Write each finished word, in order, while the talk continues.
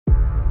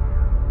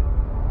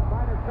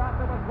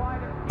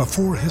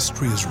Before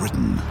history is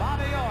written,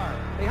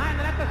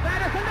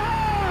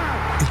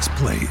 it's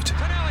played.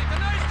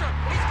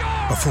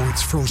 Before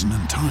it's frozen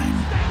in time,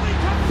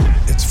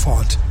 it's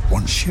fought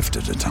one shift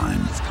at a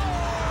time.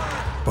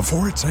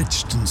 Before it's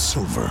etched in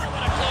silver,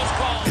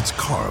 it's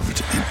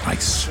carved in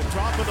ice.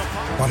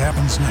 What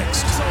happens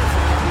next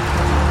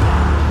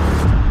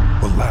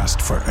will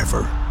last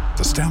forever.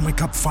 The Stanley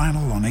Cup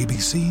Final on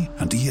ABC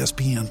and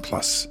ESPN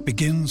Plus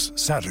begins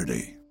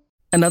Saturday.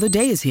 Another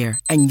day is here,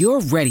 and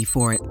you're ready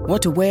for it.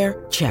 What to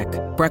wear? Check.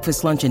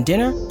 Breakfast, lunch, and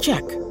dinner?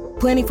 Check.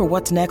 Planning for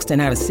what's next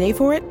and how to save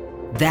for it?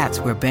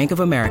 That's where Bank of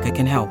America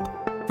can help.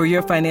 For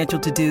your financial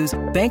to-dos,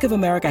 Bank of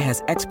America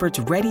has experts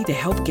ready to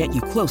help get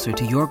you closer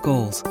to your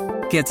goals.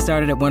 Get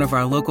started at one of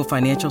our local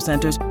financial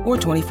centers or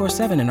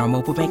 24/7 in our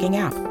mobile banking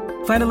app.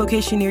 Find a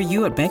location near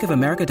you at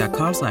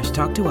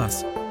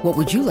bankofamerica.com/talktous. What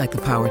would you like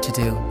the power to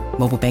do?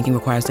 Mobile banking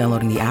requires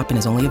downloading the app and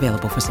is only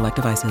available for select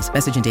devices.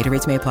 Message and data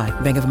rates may apply.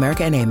 Bank of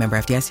America N.A., member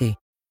FDIC.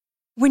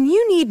 When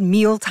you need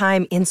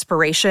mealtime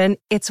inspiration,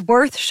 it's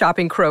worth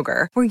shopping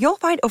Kroger, where you'll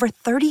find over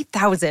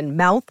 30,000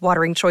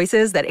 mouth-watering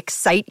choices that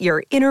excite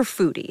your inner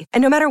foodie.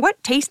 And no matter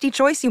what tasty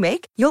choice you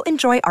make, you'll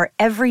enjoy our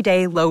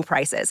everyday low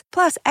prices,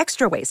 plus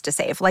extra ways to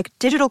save, like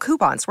digital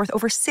coupons worth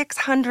over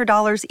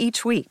 $600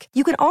 each week.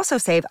 You can also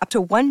save up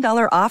to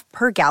 $1 off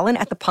per gallon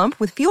at the pump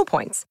with fuel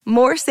points.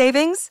 More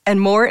savings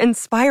and more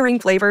inspiring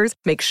flavors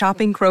make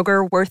shopping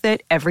Kroger worth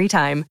it every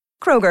time.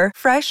 Kroger,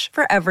 fresh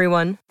for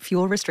everyone.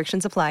 Fuel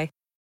restrictions apply.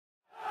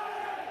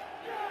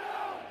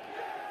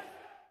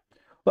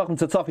 Welcome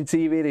to Toffee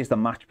TV. It is the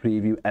match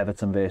preview,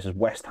 Everton versus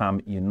West Ham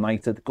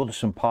United,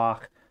 Goodison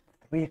Park,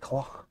 3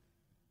 o'clock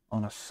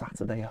on a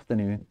Saturday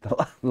afternoon. The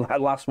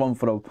last one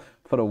for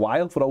a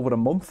while, for over a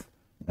month.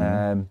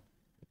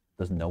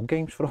 There's no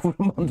games for over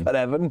a month at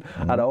Everton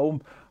at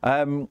home.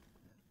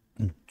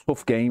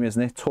 Tough game,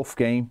 isn't it? Tough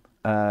game.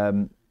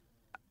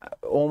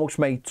 Almost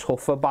made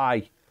tougher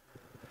by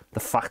the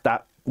fact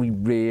that we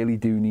really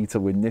do need to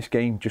win this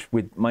game, just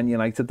with Man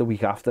United the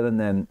week after, and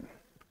then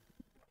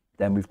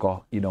we've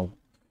got,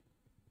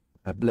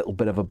 a little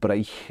bit of a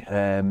break.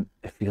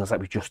 It feels like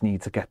we just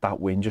need to get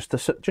that win, just to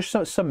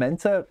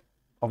cement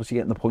obviously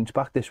getting the points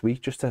back this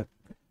week, just to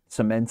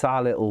cement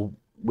our little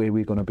where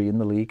we're going to be in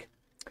the league.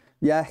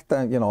 Yeah,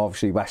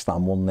 obviously West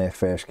Ham won their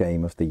first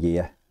game of the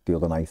year the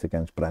other night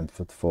against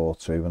Brentford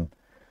 4-2,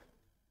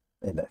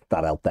 and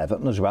that helped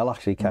Everton as well.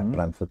 Actually kept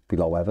Brentford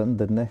below Everton,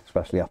 didn't it?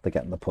 Especially after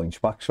getting the points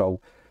back. So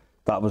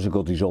that was a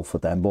good result for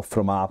them. But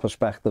from our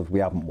perspective,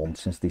 we haven't won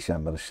since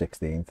December the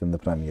 16th in the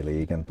Premier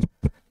League, and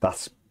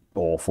that's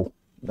awful,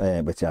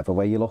 whichever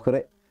way you look at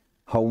it.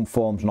 Home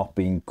form's not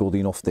been good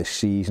enough this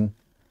season,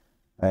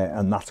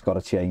 and that's got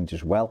to change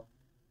as well.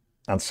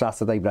 And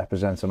Saturday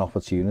represents an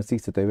opportunity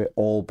to do it,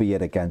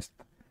 albeit against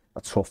a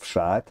tough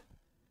side.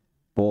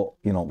 But,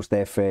 it was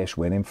their first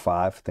win in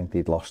 5. I think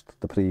they'd lost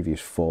the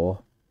previous 4.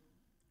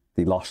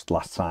 They lost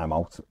last time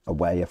out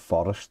away at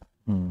Forest.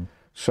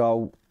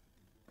 So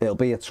it'll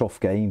be a tough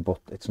game, but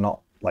it's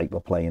not like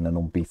we're playing an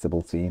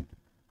unbeatable team.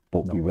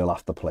 But we will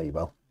have to play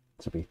well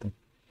to beat them.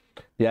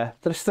 Yeah,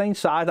 they're a strange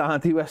side,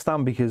 aren't they, West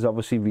Ham? Because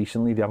obviously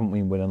recently they haven't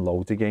been winning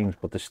loads of games,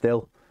 but they're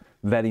still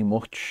very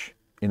much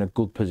in a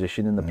good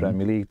position in the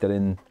Premier League. They're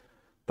in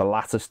the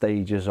latter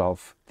stages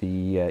of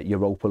the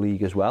Europa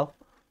League as well.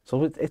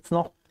 So it's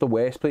not the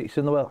worst place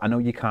in the world. I know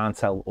you can't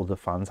tell other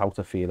fans how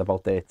to feel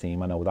about their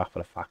team. I know that for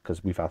a fact,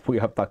 because we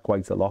have that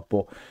quite a lot.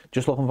 But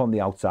just looking from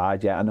the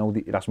outside, I know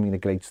that it hasn't been a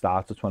great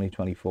start to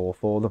 2024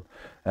 for them.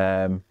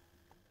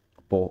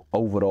 But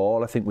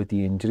overall, I think with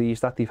the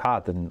injuries that they've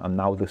had, and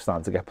now they're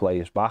starting to get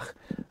players back,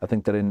 I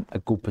think they're in a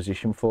good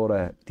position for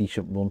a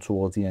decent run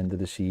towards the end of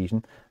the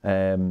season.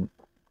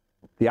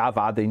 They have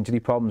had injury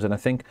problems, and I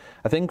think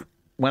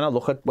when I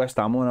look at West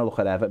Ham, when I look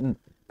at Everton,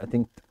 I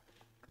think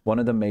one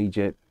of the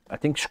major,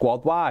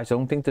 squad-wise, I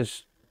don't think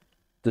there's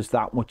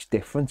that much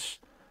difference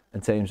in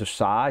terms of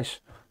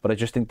size, but I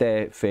just think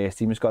their first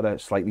team has got a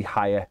slightly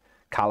higher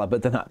calibre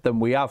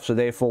than we have. So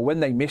therefore, when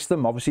they miss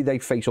them, obviously they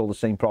face all the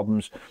same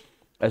problems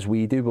as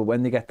we do, but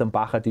when they get them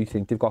back, I do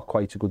think they've got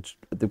quite a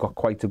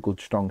good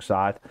strong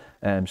side.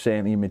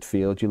 Certainly in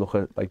midfield, you look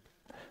at like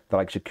the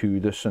likes of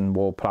Kudus and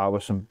Ward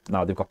Prowess, and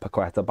now they've got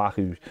Paqueta back,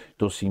 who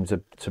does seem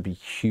to be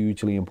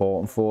hugely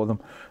important for them.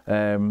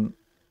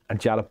 And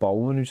Jarrett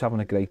Bowen, who's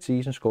having a great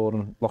season,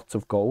 scoring lots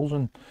of goals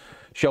and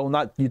showing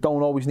that you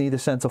don't always need a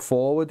centre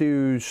forward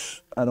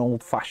who's an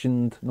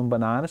old-fashioned number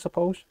 9, I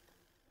suppose.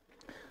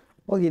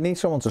 Well, you need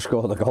someone to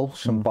score the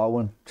goals, and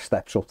Bowen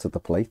steps up to the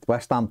plate.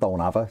 West Ham don't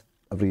have a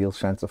real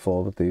centre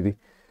forward, do they,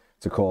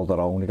 to call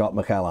their own. You got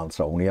Mikel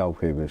Antonio,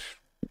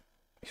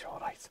 he's all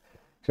right.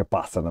 He's a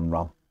battering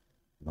ram,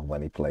 and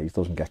when he plays,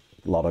 doesn't get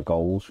a lot of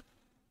goals.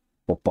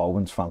 But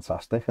Bowen's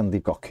fantastic, and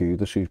they've got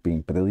Kudus, who's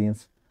been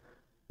brilliant.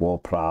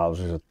 Ward-Prowse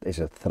is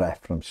a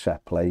threat from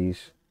set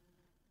plays.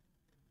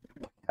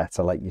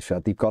 Like you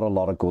said, they've got a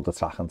lot of good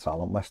attacking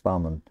talent, West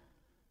Ham, and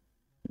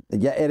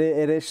yeah,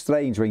 it is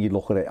strange when you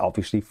look at it,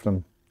 obviously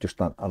from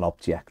just an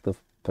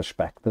objective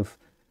perspective,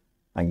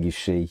 and you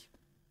see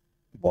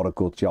what a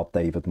good job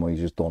David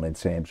Moyes has done in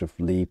terms of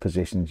league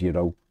positions,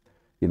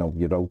 you know,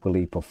 Europa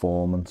League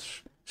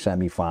performance,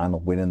 semi-final,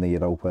 winning the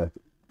Europa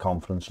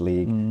Conference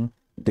League,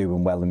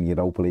 doing well in the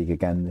Europa League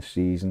again this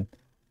season.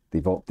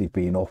 They've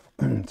been up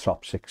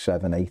top 6,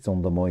 7, 8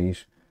 under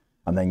Moyes,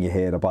 and then you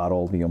hear about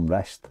all the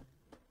unrest,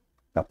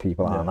 that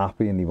people aren't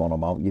happy and they want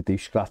them out. You do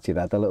scratch your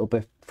head a little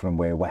bit from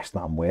where West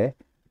Ham were,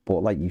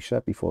 but like you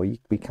said before,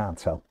 we can't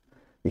tell.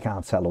 You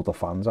can't tell other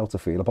fans how to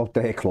feel about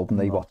their club, and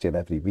they watch it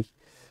every week.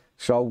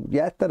 So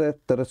yeah, they're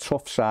a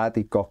tough side.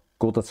 They've got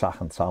good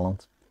attacking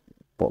talent,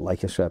 but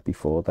like I said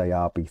before, they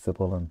are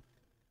beatable, and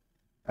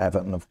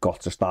Everton have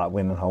got to start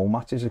winning home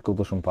matches at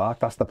Goodison Park.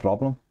 That's the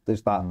problem.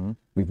 There's that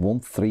we've won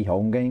 3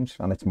 home games,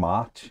 and it's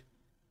March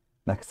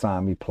next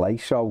time we play.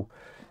 So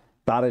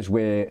that is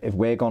where, if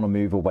we're going to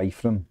move away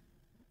from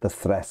the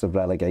threat of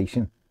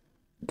relegation,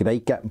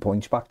 great getting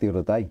points back the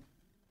other day.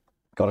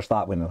 Got to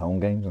start winning home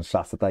games, and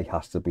Saturday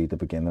has to be the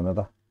beginning of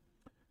that.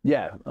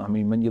 Yeah, I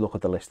mean, when you look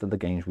at the list of the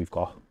games we've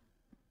got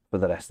for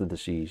the rest of the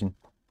season,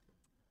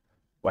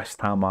 West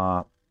Ham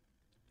are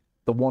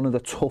one of the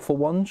tougher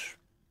ones,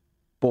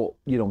 but,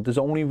 you know, there's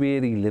only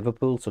really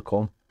Liverpool to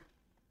come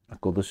at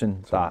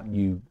Goodison that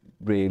you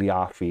really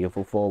are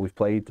fearful for. We've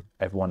played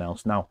everyone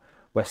else now.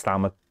 West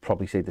Ham would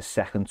probably say the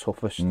second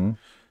toughest.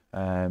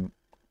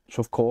 So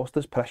of course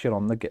there's pressure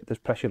on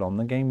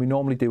the game. We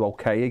normally do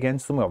okay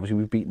against them. Obviously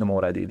we've beaten them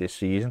already this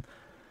season,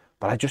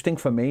 but I just think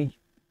for me,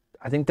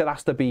 I think there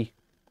has to be,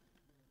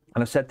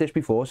 and I've said this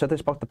before, I said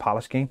this about the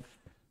Palace game,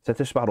 I said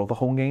this about other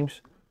home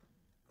games,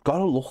 got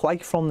to look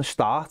like from the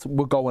start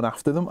we're going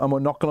after them, and we're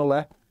not going to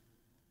let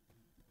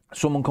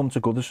someone come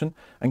to Goodison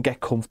and get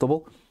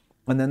comfortable,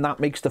 and then that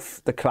makes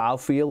the crowd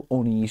feel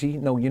uneasy.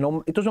 No, you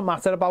know, it doesn't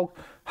matter about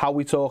how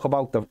we talk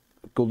about the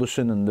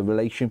Goodison and the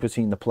relation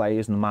between the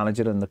players and the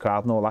manager and the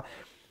crowd and all that.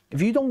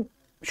 If you don't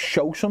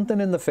show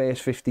something in the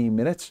first 15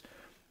 minutes,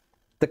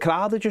 the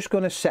crowd are just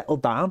going to settle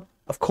down.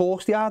 Of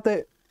course they are.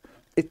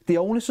 The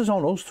onus is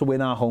on us to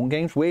win our home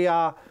games. We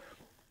are,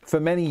 for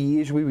many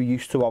years, we were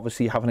used to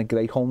obviously having a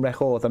great home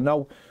record. And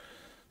now,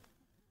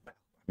 I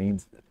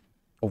mean,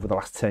 over the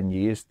last 10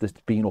 years, there's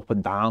been up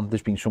and down.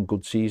 There's been some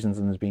good seasons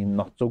and there's been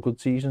not so good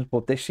seasons.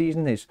 But this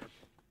season is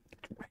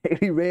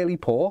really, really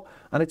poor.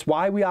 And it's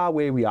why we are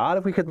where we are.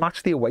 If we could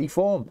match the away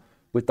form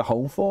with the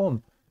home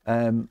form,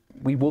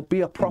 we would be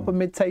a proper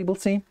mid-table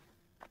team.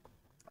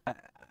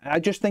 I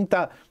just think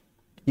that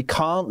you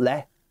can't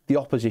let the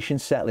opposition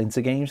settle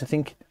into games. I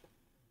think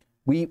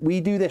we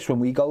do this when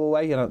we go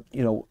away. And,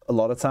 you know, a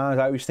lot of times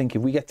I always think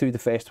if we get through the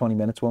first 20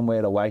 minutes when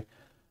we're away,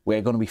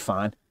 we're going to be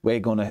fine.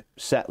 We're going to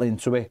settle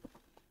into it.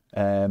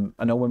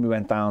 I know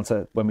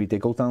when we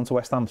did go down to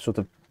West Ham, sort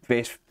of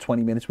first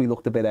 20 minutes we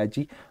looked a bit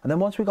edgy, and then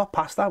once we got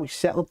past that, we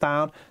settled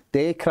down.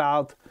 Their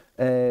crowd,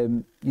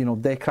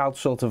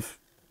 sort of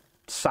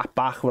sat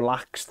back,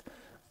 relaxed,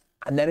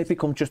 and then it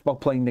becomes just about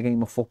playing the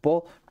game of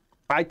football.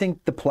 I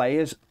think the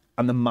players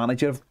and the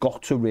manager have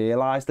got to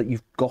realise that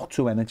you've got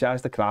to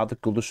energise the crowd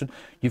at Goodison.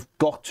 You've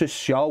got to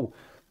show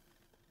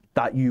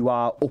that you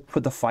are up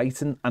for the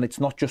fight, and it's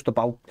not just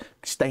about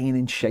staying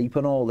in shape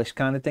and all this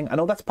kind of thing. I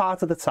know that's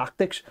part of the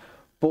tactics,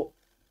 but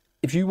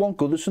if you want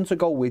Goodison to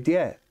go with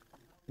you,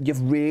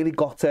 you've really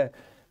got to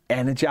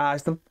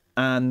energise them.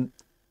 And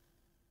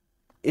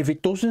if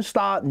it doesn't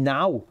start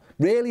now,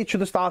 really it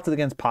should have started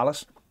against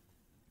Palace,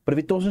 but if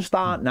it doesn't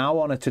start now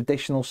on a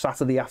traditional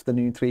Saturday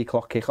afternoon 3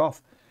 o'clock kickoff,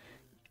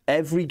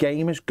 every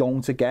game is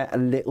going to get a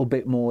little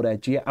bit more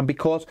edgier. And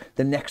because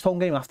the next home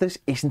game after this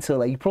isn't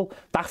until April,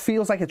 that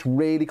feels like it's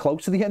really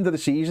close to the end of the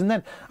season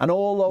then. And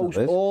it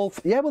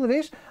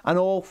is. And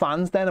all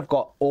fans then have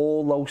got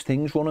all those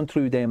things running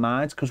through their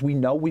minds, because we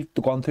know we've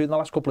gone through in the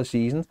last couple of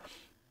seasons.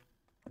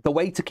 The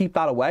way to keep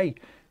that away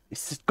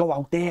is to go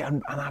out there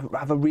and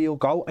have a real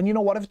go. And you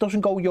know what? If it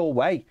doesn't go your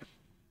way,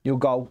 you'll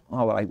go,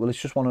 all right, well,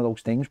 it's just one of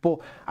those things. But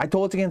I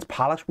thought against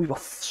Palace, we were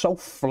so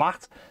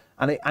flat.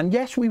 And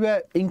yes, we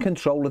were in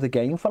control of the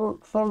game,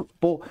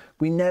 but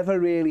we never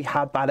really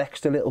had that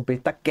extra little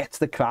bit that gets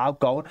the crowd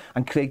going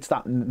and creates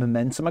that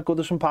momentum at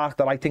Goodison Park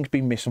that I think's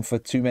been missing for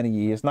too many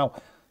years now.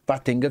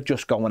 That thing of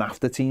just going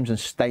after teams and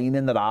staying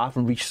in their half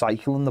and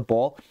recycling the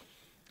ball.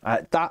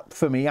 That,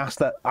 for me, has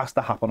to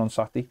happen on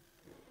Saturday.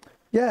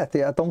 Yeah,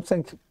 I don't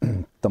think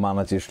the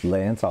manager's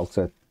learned how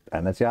to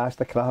energise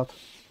the crowd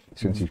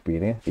since he's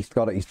been here. He's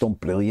done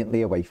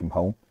brilliantly away from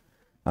home.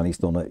 And he's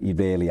done it. He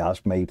really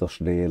has made us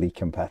really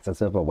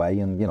competitive away.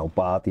 And, you know,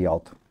 bar the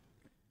odd,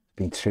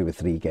 been 2 or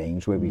 3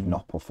 games where we've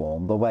not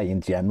performed away.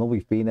 In general,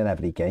 we've been in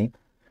every game.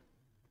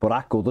 But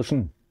at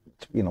Goodison,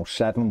 you know,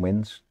 7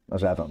 wins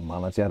as Everton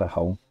manager at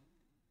home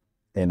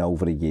in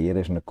over a year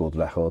isn't a good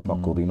record,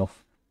 not good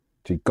enough.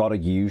 So you've got to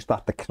use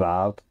that, the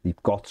crowd.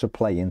 You've got to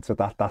play into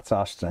that. That's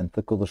our strength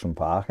at Goodison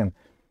Park. And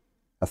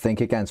I think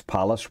against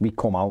Palace, we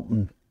come out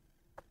and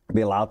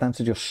we allowed them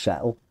to just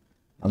settle.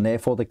 And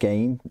therefore the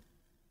game,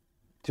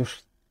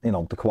 just, you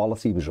know, the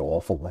quality was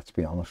awful, let's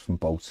be honest, from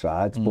both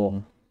sides. But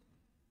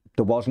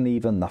there wasn't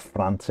even the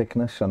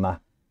franticness and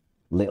that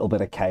little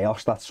bit of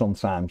chaos that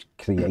sometimes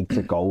creates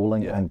a goal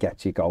and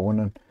gets you going.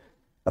 And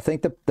I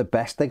think the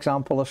best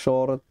example I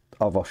saw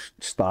of us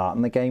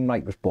starting the game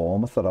right was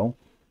Bournemouth at home.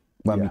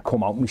 When we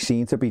come out, we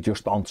seem to be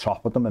just on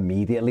top of them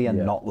immediately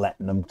and not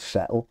letting them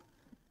settle.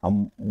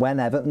 And when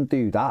Everton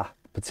do that,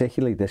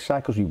 particularly this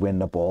side, because we win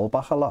the ball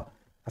back a lot,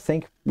 I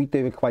think we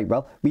do it quite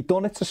well. We've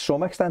done it to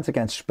some extent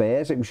against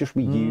Spurs. It was just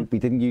we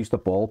didn't use the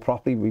ball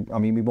properly. We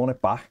won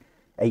it back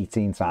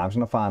 18 times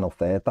in the final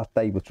third that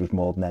day, which was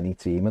more than any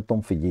team had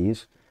done for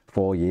years.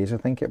 4 years, I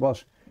think it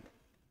was.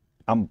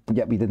 And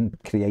yet we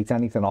didn't create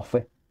anything off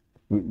it.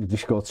 We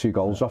just scored 2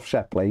 goals off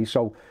set plays.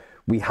 So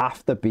we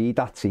have to be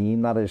that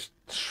team that is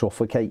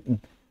suffocating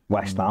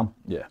West Ham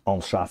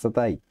on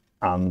Saturday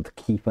and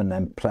keeping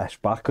them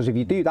pressed back. Because if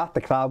you do that,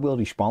 the crowd will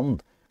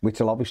respond, which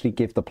will obviously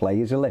give the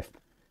players a lift,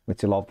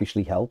 which will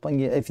obviously help.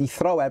 And if you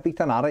throw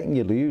everything at it and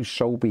you lose,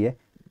 so be it.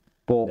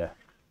 But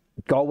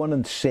going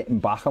and sitting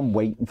back and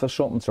waiting for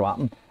something to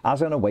happen,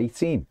 as an away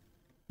team,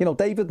 you know,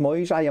 David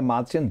Moyes, I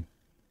imagine,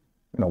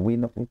 you know, we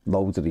have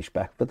loads of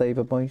respect for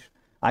David Moyes.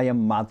 I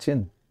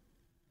imagine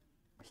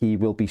he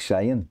will be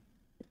saying,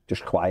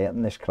 just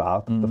quieten this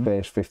crowd the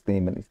first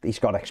 15 minutes. He's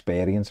got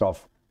experience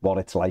of what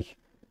it's like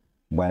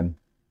when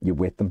you're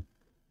with them.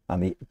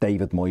 And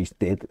David Moyes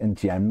did, in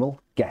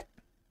general, get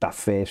that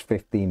first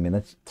 15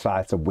 minutes,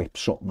 try to whip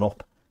something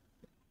up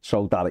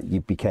so that you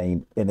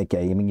became in a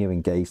game and you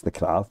engaged the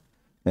crowd.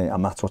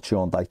 And that's what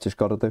Sean Dyche has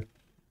got to do.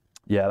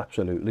 Yeah,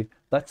 absolutely.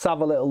 Let's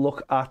have a little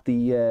look at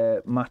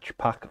the match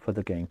pack for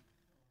the game.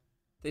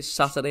 This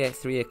Saturday at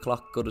 3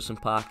 o'clock, Goodison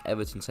Park,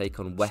 Everton take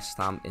on West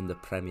Ham in the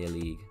Premier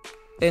League.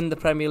 In the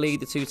Premier League,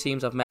 the two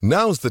teams have met.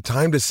 Now's the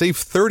time to save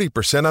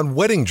 30% on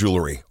wedding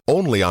jewelry,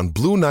 only on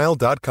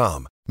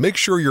BlueNile.com. Make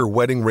sure your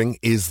wedding ring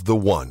is the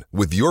one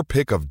with your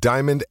pick of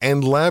diamond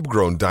and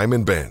lab-grown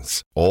diamond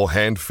bands, all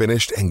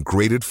hand-finished and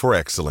graded for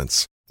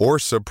excellence. Or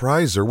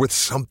surprise her with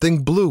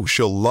something blue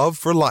she'll love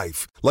for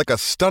life, like a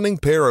stunning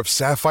pair of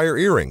sapphire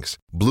earrings.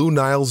 Blue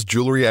Nile's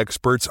jewelry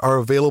experts are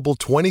available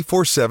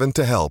 24/7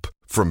 to help,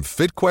 from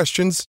fit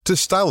questions to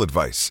style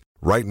advice.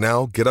 Right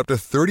now, get up to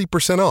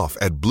 30% off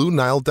at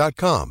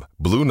BlueNile.com.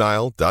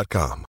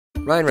 BlueNile.com.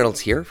 Ryan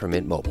Reynolds here from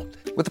Mint Mobile.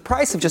 With the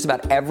price of just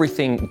about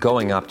everything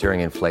going up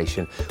during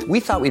inflation, we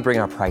thought we'd bring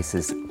our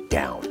prices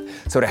down.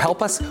 So to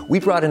help us, we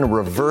brought in a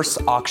reverse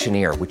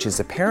auctioneer, which is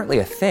apparently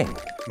a thing.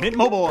 Mint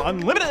Mobile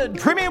Unlimited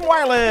Premium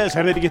Wireless.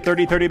 How to get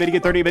 30, 30, bit to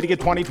get 30, bit to get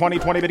 20, 20,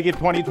 20, bit to get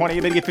 20, 20,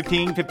 bit to get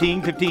 15,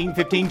 15, 15,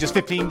 15, just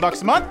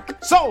 $15 a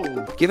month?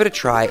 Sold! Give it a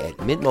try at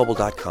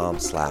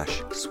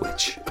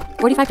mintmobile.com/switch.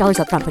 $45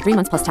 up front for 3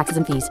 months plus taxes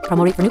and fees.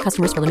 Promo rate for new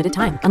customers for limited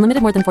time.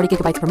 Unlimited more than 40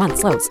 gigabytes per month.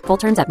 Slows full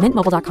terms at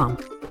mintmobile.com.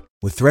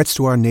 With threats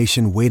to our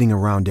nation waiting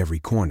around every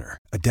corner,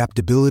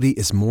 adaptability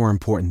is more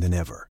important than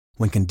ever.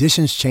 When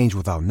conditions change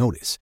without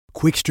notice,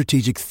 quick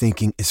strategic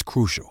thinking is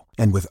crucial.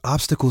 And with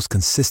obstacles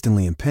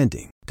consistently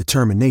impending,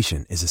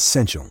 determination is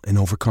essential in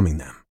overcoming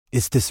them.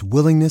 It's this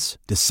willingness,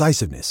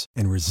 decisiveness,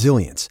 and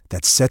resilience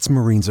that sets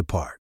Marines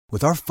apart.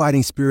 With our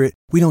fighting spirit,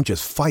 we don't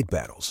just fight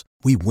battles,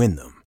 we win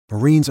them.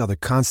 Marines are the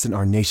constant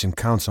our nation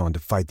counts on to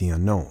fight the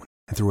unknown.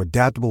 And through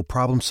adaptable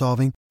problem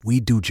solving, we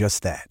do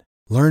just that.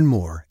 Learn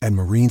more at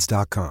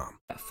marines.com.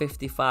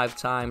 55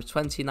 times,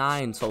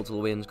 29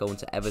 total wins going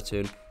to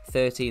Everton,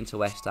 13 to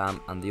West Ham,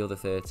 and the other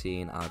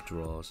 13 are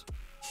draws.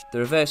 The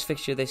reverse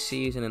fixture this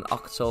season in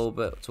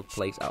October took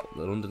place at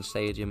the London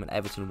Stadium, and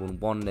Everton won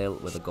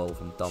 1-0 with a goal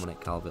from Dominic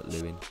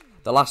Calvert-Lewin.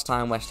 The last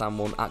time West Ham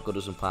won at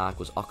Goodison Park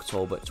was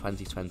October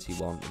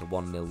 2021 with a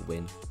 1-0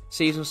 win.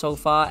 Season so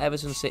far,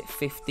 Everton sit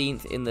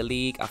 15th in the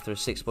league after a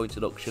 6-point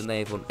deduction.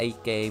 They've won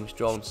 8 games,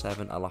 drawn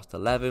 7 and lost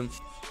 11.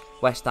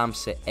 West Ham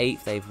sit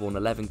 8th, they've won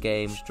 11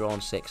 games, drawn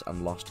 6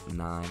 and lost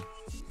 9.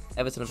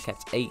 Everton have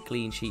kept 8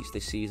 clean sheets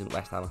this season,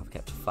 West Ham have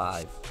kept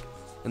 5.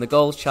 In the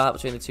goals chart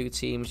between the two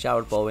teams,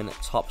 Jarrod Bowen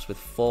tops with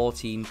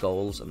 14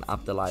 goals and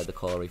Abdoulaye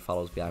Doucouré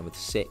follows behind with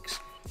 6,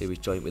 who is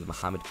joint with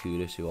Mohamed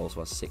Kudus, who also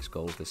has 6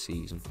 goals this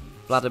season.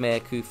 Vladimir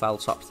Koufal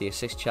tops the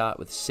assist chart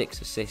with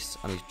 6 assists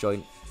and is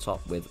joint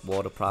top with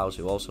Ward-Prowse,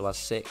 who also has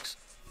 6.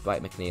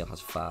 Dwight McNeil has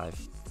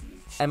 5.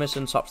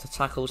 Emerson tops the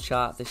tackles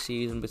chart this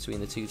season between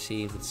the two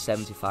teams with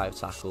 75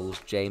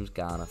 tackles. James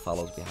Garner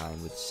follows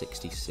behind with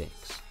 66.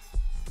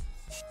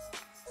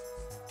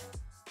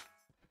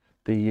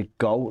 There you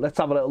go. Let's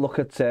have a little look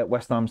at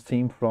West Ham's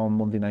team from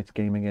Monday night's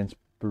game against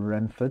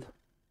Brentford.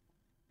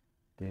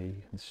 There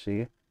you can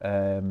see it.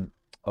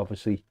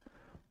 Obviously,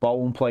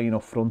 Bowen playing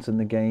up front in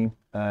the game.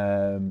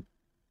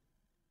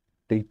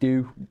 They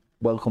do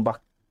welcome back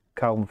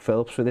Calvin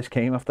Phillips for this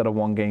game after a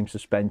 1-game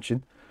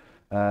suspension.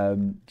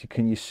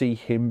 Can you see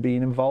him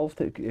being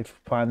involved if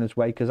finding his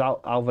way? Because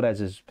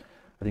Alvarez is,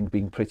 I think,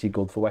 being pretty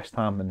good for West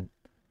Ham,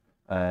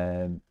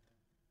 and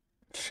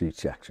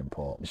Souček's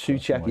important.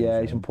 Souček, yeah,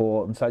 he's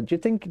important. So do you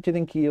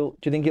think he'll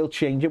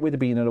change it with it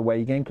being an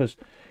away game? Because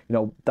you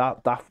know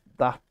that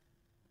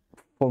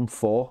front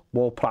four,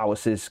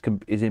 Ward-Prowse is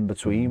in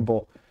between,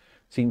 but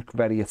seems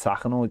very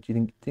attacking. Or do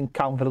you think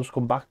Calvin Phillips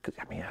come back?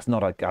 I mean, he's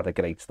not had a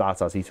great start,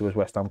 has he, to his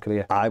West Ham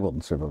career? I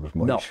wouldn't say it was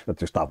much. No. I'd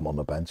just have him on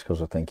the bench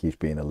because I think he's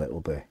been a little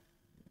bit.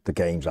 The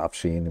games I've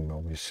seen him,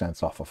 he was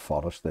sent off of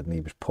Forest, and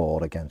he was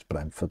poor against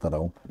Brentford at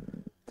home.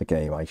 The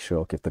game I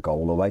saw, give the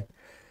goal away.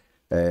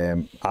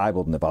 I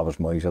wouldn't have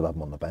Moyes, I'd have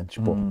him on the bench,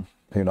 but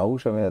who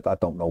knows? I mean, I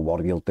don't know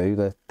what he'll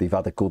do. They've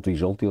had a good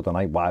result the other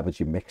night. Why would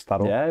you mix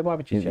that up? Yeah, why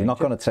would you change You're not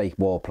it? going to take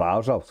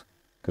Ward-Prowse out,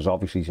 because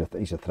obviously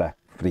he's a threat,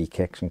 free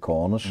kicks and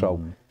corners,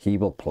 so he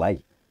will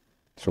play.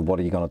 So what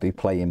are you going to do?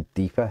 Play him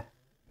deeper?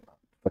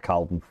 For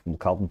Calvin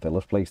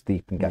Phillips plays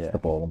deep and gets the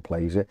ball and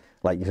plays it.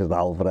 Like you said,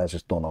 Alvarez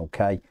has done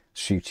okay.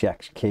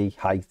 Souček's key,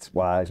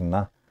 height-wise and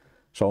that.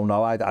 So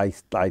no, I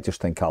just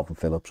think Calvin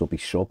Phillips will be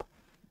sub.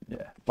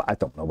 Yeah. But I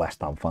don't know,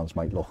 West Ham fans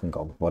might look and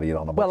go, what are you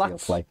on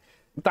about? Well,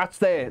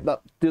 the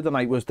other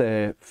night was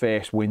their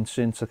first win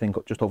since, I think,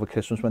 just over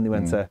Christmas when they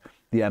went to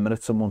the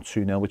Emirates and won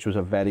 2-0, which was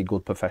a very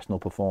good professional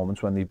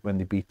performance when they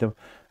beat them.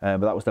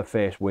 But that was their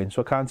first win,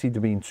 so I can't see there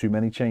being too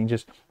many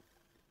changes.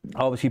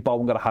 Obviously,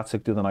 Bowen got a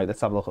hat-trick the other night. Let's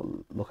have a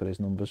look at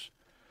his numbers.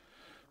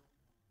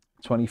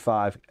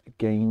 25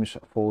 games,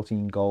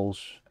 14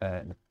 goals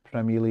in the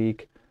Premier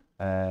League.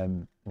 I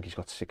think he's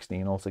got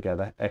 16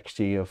 altogether.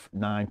 XG of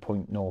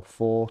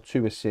 9.04,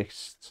 2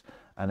 assists,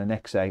 and an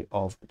XA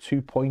of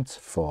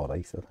 2.48,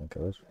 I think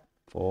it is.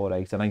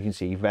 48, and you can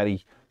see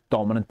very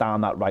dominant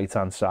down that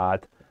right-hand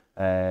side.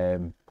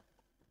 And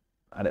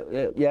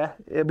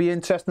it'll be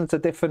interesting. It's a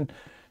different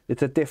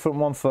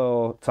one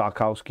for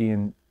Tarkowski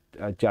and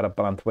Jared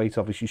Brandtwaite.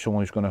 Obviously,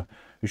 someone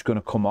who's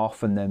gonna come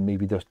off, and then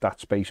maybe that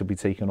space will be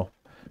taken up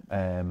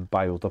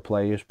by other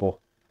players, but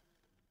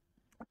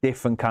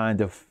different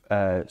kind of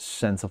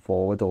centre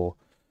forward or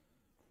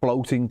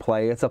floating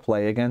player to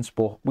play against.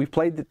 But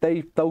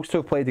those two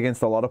have played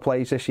against a lot of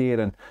players this year,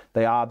 and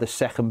they are the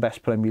second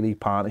best Premier League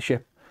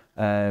partnership.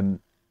 So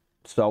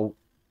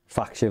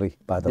factually,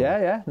 by the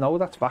way. No,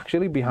 that's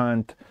factually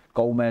behind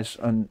Gomez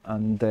and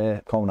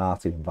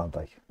Konate and Van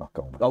Dijk, not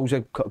Gomez. Those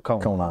are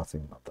Konate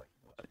and Van Dijk.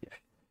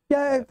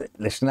 Yeah,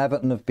 listen,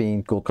 Everton have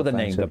been good. Could have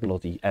named a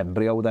bloody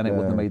embryo, then it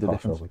wouldn't have made a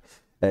difference.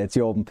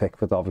 Jordan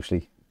Pickford,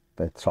 obviously,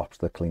 tops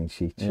the clean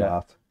sheet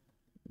chart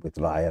with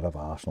Raya of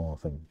Arsenal.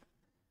 I think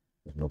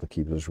there's another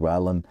keeper as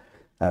well, and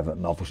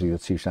Everton, obviously, the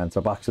two centre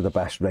backs are the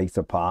best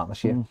rated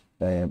partnership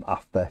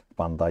after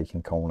Van Dijk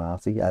and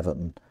Konate.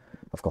 Everton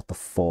have got the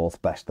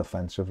 4th best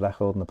defensive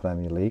record in the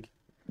Premier League.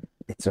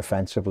 It's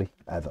offensively,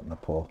 Everton are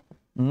poor.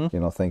 You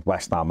know, I think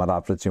West Ham are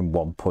averaging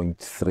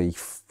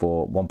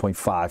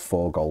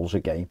 1.54 goals a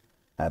game.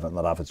 Everton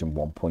are averaging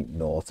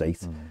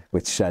 1.08,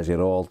 which says it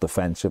all.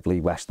 Defensively,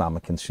 West Ham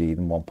are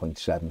conceding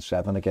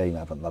 1.77 a game.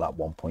 Everton are at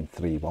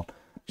 1.31.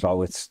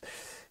 So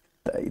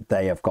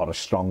they have got a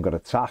stronger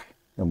attack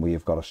and we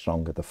have got a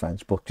stronger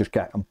defence. But just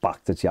getting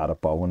back to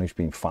Jared Bowen, who's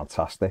been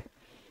fantastic.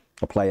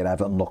 A player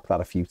Everton looked at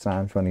a few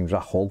times when he was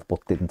at Hull,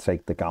 but didn't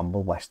take the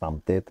gamble. West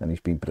Ham did, and he's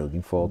been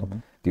brilliant for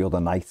them. The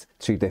other night,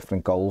 2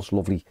 different goals,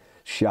 lovely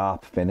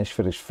sharp finish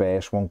for his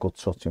first one, good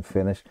touch and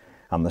finish,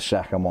 and the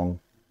second one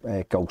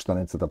ghosting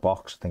into the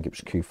box. I think it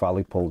was Koufal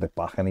who pulled it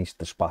back and he's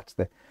dispatched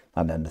it,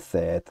 and then the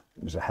third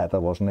was a header,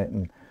 wasn't it?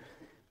 And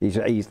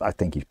I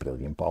think he's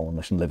brilliant, Bowen.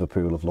 Listen,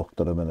 Liverpool have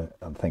looked at him, and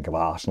I think of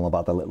Arsenal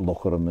have had a little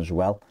look at him as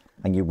well,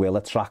 and you will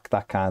attract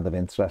that kind of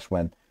interest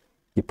when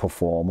you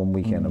perform him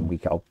week in and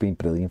week out. Been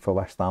brilliant for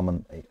West Ham,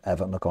 and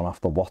Everton are going to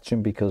have to watch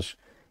him because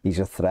he's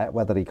a threat,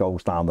 whether he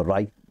goes down the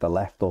right, the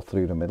left or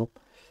through the middle.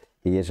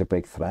 He is a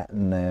big threat,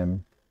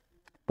 and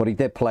but he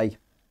did play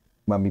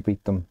when we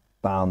beat them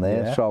down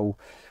there, so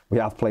we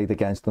have played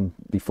against them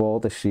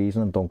before this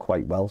season and done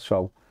quite well,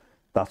 so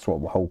that's what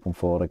we're hoping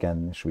for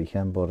again this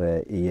weekend.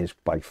 But he is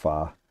by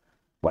far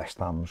West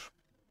Ham's,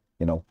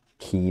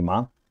 key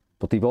man.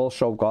 But they've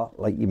also got,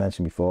 like you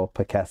mentioned before,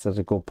 Paqueta's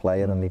a good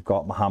player, and they've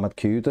got Mohamed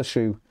Kudus,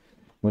 who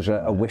was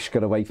a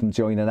whisker away from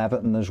joining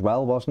Everton as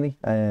well, wasn't he?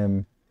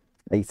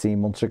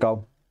 18 months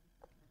ago.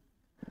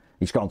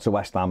 He's gone to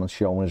West Ham and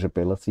shown his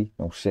ability.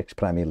 6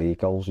 Premier League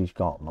goals he's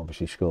got, and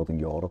obviously scored in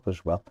Europe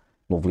as well.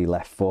 Lovely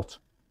left foot,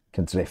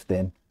 can drift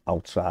in,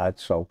 outside.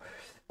 So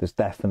there's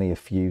definitely a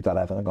few that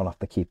Everton are going to have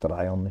to keep their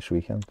eye on this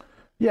weekend.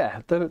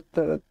 Yeah, they're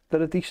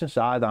a decent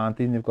side, aren't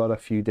they? And they've got a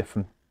few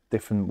different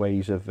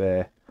ways of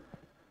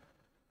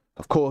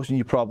causing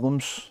you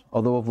problems,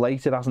 although of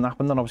late it hasn't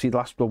happened. And obviously the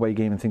last away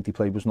game I think they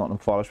played was Nottingham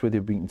Forest, where they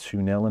were beaten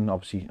 2-0, and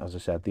obviously, as I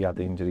said, they had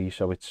injuries,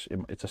 so it's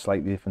a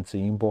slightly different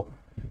team. But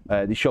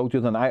they showed the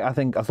other night, I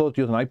thought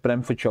the other night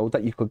Brentford showed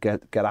that you could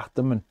get at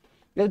them, and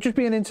it'll just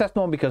be an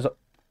interesting one because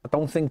I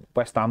don't think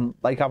West Ham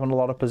like having a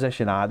lot of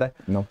possession either.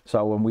 No.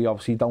 So, and we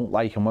obviously don't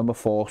like, and when we're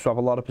forced to have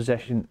a lot of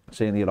possession,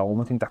 certainly at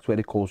home, I think that's where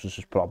it causes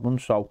us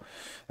problems. So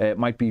it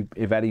might be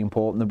very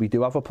important that we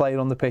do have a player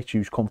on the pitch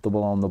who's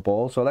comfortable on the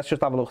ball. So let's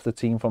just have a look at the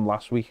team from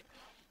last week.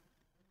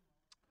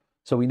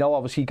 So we know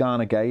obviously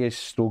Garner Gay is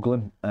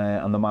struggling,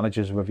 and the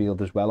manager's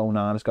revealed as well.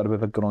 Onana's got a bit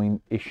of a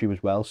groin issue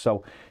as well,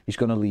 so he's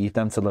going to leave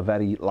them till the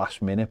very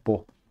last minute.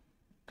 But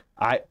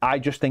I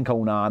just think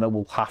Onana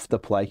will have to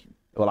play.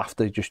 Will have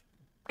to just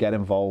get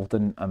involved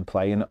and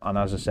play. And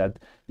as I said,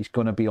 he's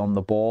going to be on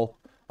the ball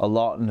a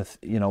lot. And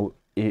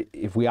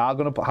if we are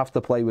going to have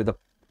to play with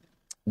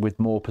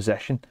more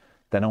possession,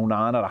 then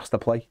Onana has to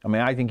play. I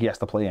mean, I think he has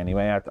to play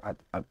anyway.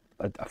 I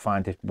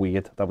find it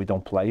weird that we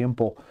don't play him,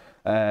 but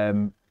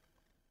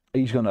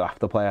he's going to have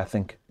to play, I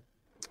think.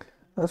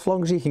 as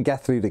long as he can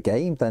get through the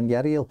game, then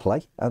yeah, he'll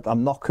play.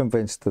 I'm not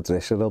convinced that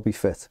Drisser will be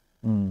fit.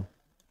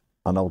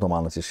 I know the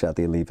manager said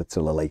he'll leave it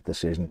till a late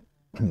decision.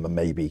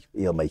 Maybe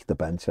he'll make the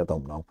bench, I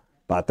don't know.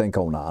 But I think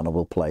Onana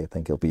will play. I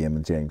think he'll be him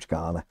and James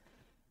Garner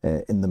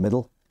in the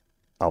middle.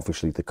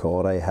 Obviously,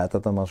 Decore ahead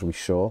of them, as we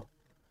saw.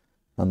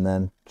 And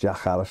then Jack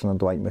Harrison and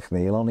Dwight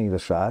McNeil on either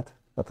side.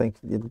 I think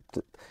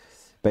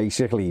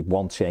basically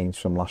one change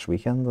from last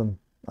weekend,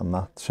 and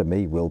that, to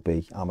me, will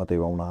be Amadou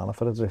Onana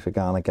for a Drisser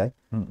Garner game.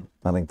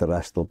 I think the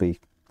rest will be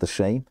the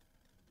same.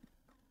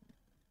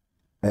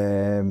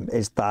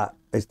 Is there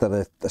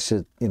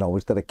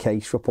a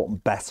case for putting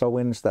Beto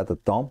in instead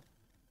of Dom,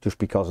 just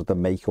because of the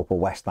makeup of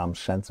West Ham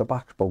centre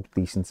backs, both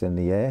decent in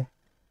the air?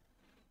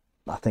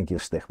 I think he'll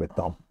stick with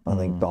Dom. I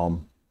think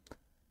Dom,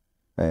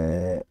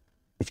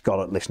 he's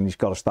got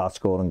to start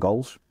scoring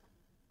goals.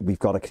 We've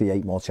got to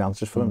create more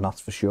chances for him,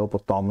 that's for sure.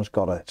 But Dom has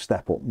got to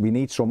step up. We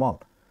need someone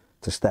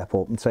to step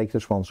up and take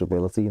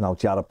responsibility.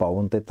 Jared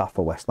Bowen did that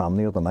for West Ham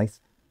the other night.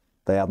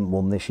 They hadn't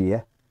won this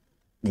year.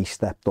 He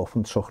stepped up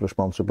and took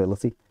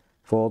responsibility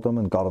for them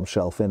and got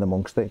himself in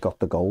amongst it, got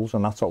the goals,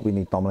 and that's what we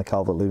need Dominic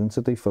Calvert-Lewin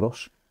to do for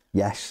us.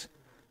 Yes,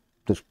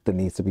 there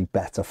needs to be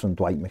better from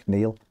Dwight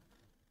McNeil,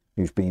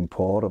 who's been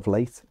poor of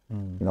late.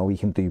 He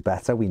can do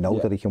better. We know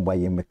that he can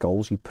weigh in with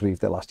goals. He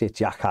proved it last year.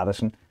 Jack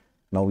Harrison,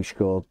 he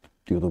scored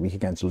the other week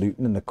against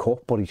Luton in the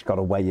Cup, but he's got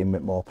to weigh in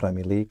with more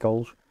Premier League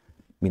goals.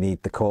 We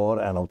need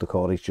Decore. I know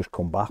Decore's just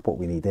come back, but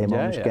we need him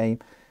on this game,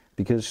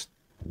 because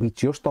we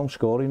just don't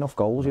score enough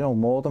goals.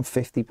 More than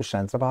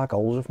 50% of our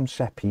goals are from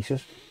set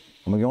pieces.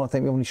 And we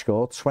only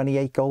scored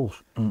 28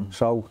 goals.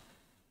 So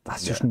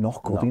that's just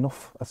not good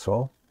enough at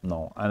all.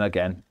 No, and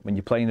again, when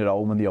you're playing at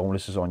home and the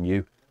onus is on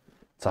you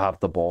to have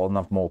the ball and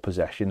have more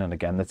possession, and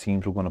again, the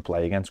teams we're going to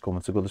play against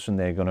coming to Goodison,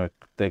 they're going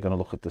to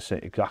look at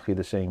exactly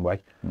the same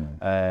way.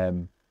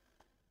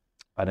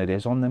 And it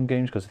is on them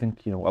games, because I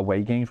think,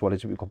 away games, what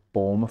is it? We've got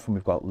Bournemouth and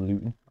we've got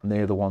Luton, and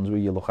they're the ones where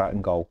you look at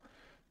and go,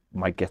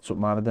 might get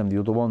something out of them. The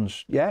other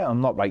ones,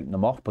 I'm not writing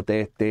them off, but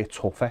they're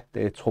tougher.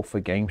 They're tougher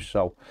games.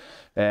 So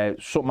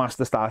something has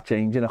to start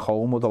changing at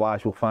home,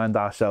 otherwise we'll find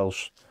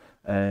ourselves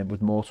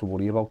with more to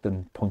worry about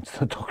than points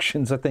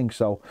deductions, I think.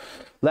 So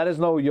let us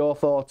know your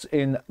thoughts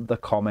in the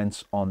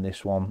comments on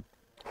this one.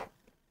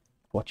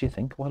 What do you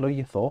think? What are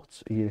your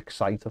thoughts? Are you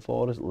excited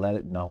for us? Let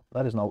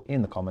us know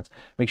in the comments.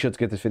 Make sure to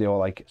give this video a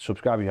like,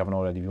 subscribe if you haven't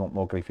already. If you want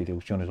more great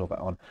videos, join us over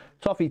on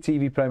Toffee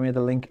TV Premier.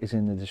 The link is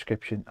in the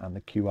description and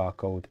the QR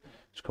code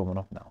is coming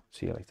up now.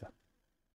 See you later.